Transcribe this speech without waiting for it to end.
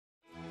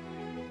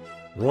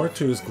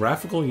ROHR2's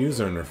graphical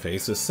user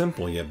interface is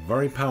simple yet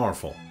very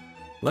powerful.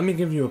 Let me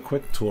give you a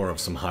quick tour of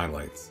some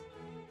highlights.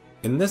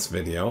 In this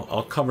video,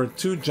 I'll cover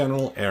two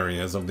general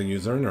areas of the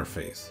user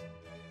interface: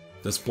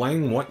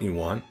 displaying what you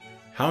want,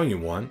 how you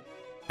want,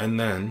 and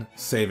then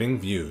saving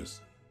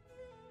views.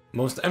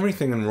 Most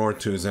everything in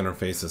ROHR2's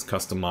interface is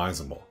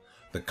customizable.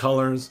 The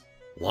colors,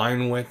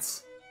 line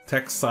widths,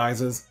 text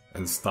sizes,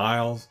 and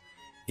styles,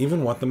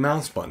 even what the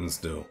mouse buttons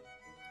do.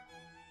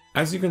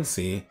 As you can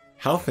see,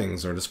 how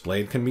things are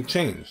displayed can be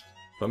changed,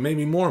 but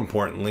maybe more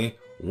importantly,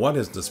 what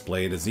is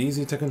displayed is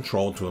easy to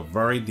control to a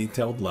very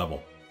detailed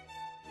level.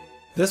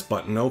 This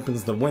button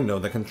opens the window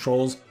that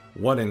controls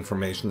what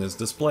information is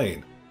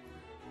displayed.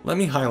 Let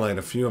me highlight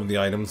a few of the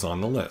items on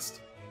the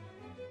list.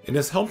 It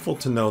is helpful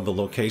to know the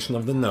location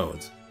of the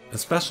nodes,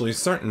 especially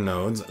certain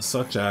nodes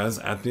such as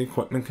at the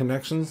equipment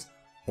connections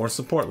or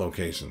support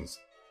locations.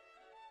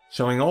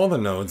 Showing all the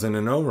nodes in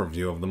an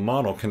overview of the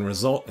model can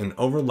result in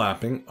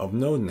overlapping of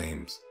node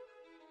names.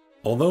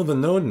 Although the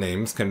node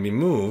names can be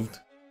moved,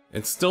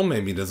 it still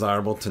may be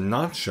desirable to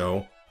not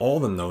show all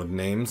the node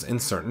names in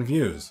certain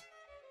views.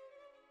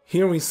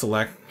 Here we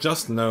select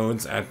just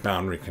nodes at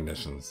boundary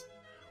conditions.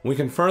 We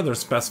can further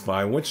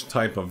specify which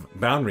type of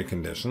boundary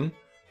condition,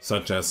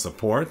 such as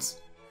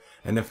supports,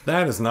 and if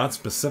that is not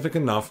specific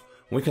enough,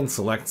 we can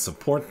select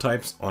support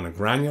types on a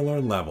granular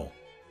level.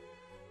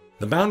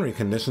 The boundary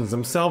conditions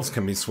themselves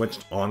can be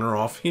switched on or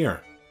off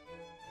here.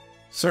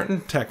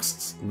 Certain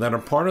texts that are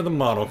part of the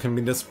model can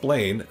be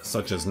displayed,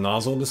 such as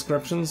nozzle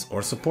descriptions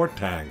or support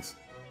tags.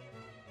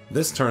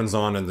 This turns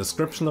on a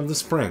description of the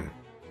spring,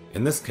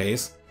 in this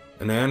case,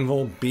 an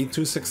Anvil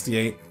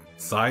B268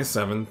 size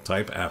 7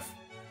 type F.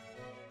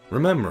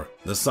 Remember,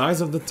 the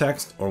size of the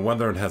text or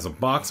whether it has a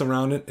box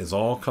around it is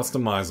all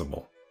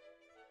customizable.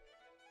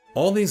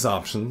 All these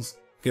options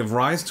give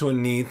rise to a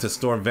need to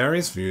store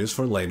various views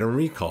for later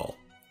recall.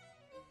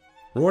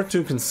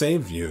 ROHR2 can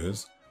save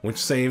views, which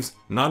saves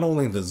not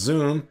only the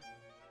zoom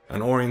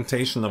and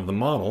orientation of the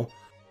model,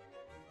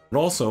 but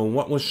also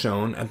what was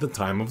shown at the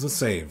time of the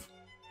save.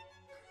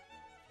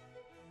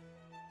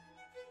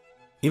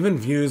 Even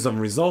views of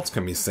results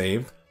can be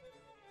saved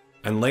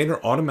and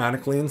later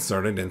automatically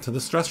inserted into the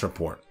stress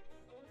report.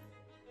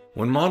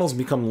 When models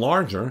become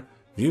larger,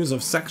 views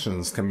of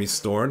sections can be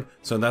stored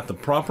so that the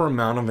proper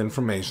amount of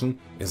information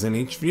is in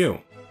each view.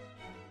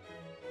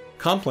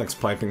 Complex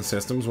piping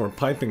systems where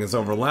piping is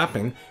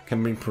overlapping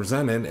can be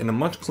presented in a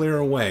much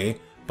clearer way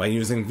by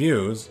using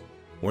views,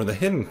 where the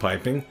hidden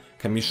piping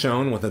can be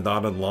shown with a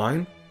dotted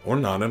line or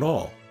not at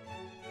all.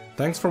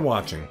 Thanks for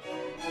watching.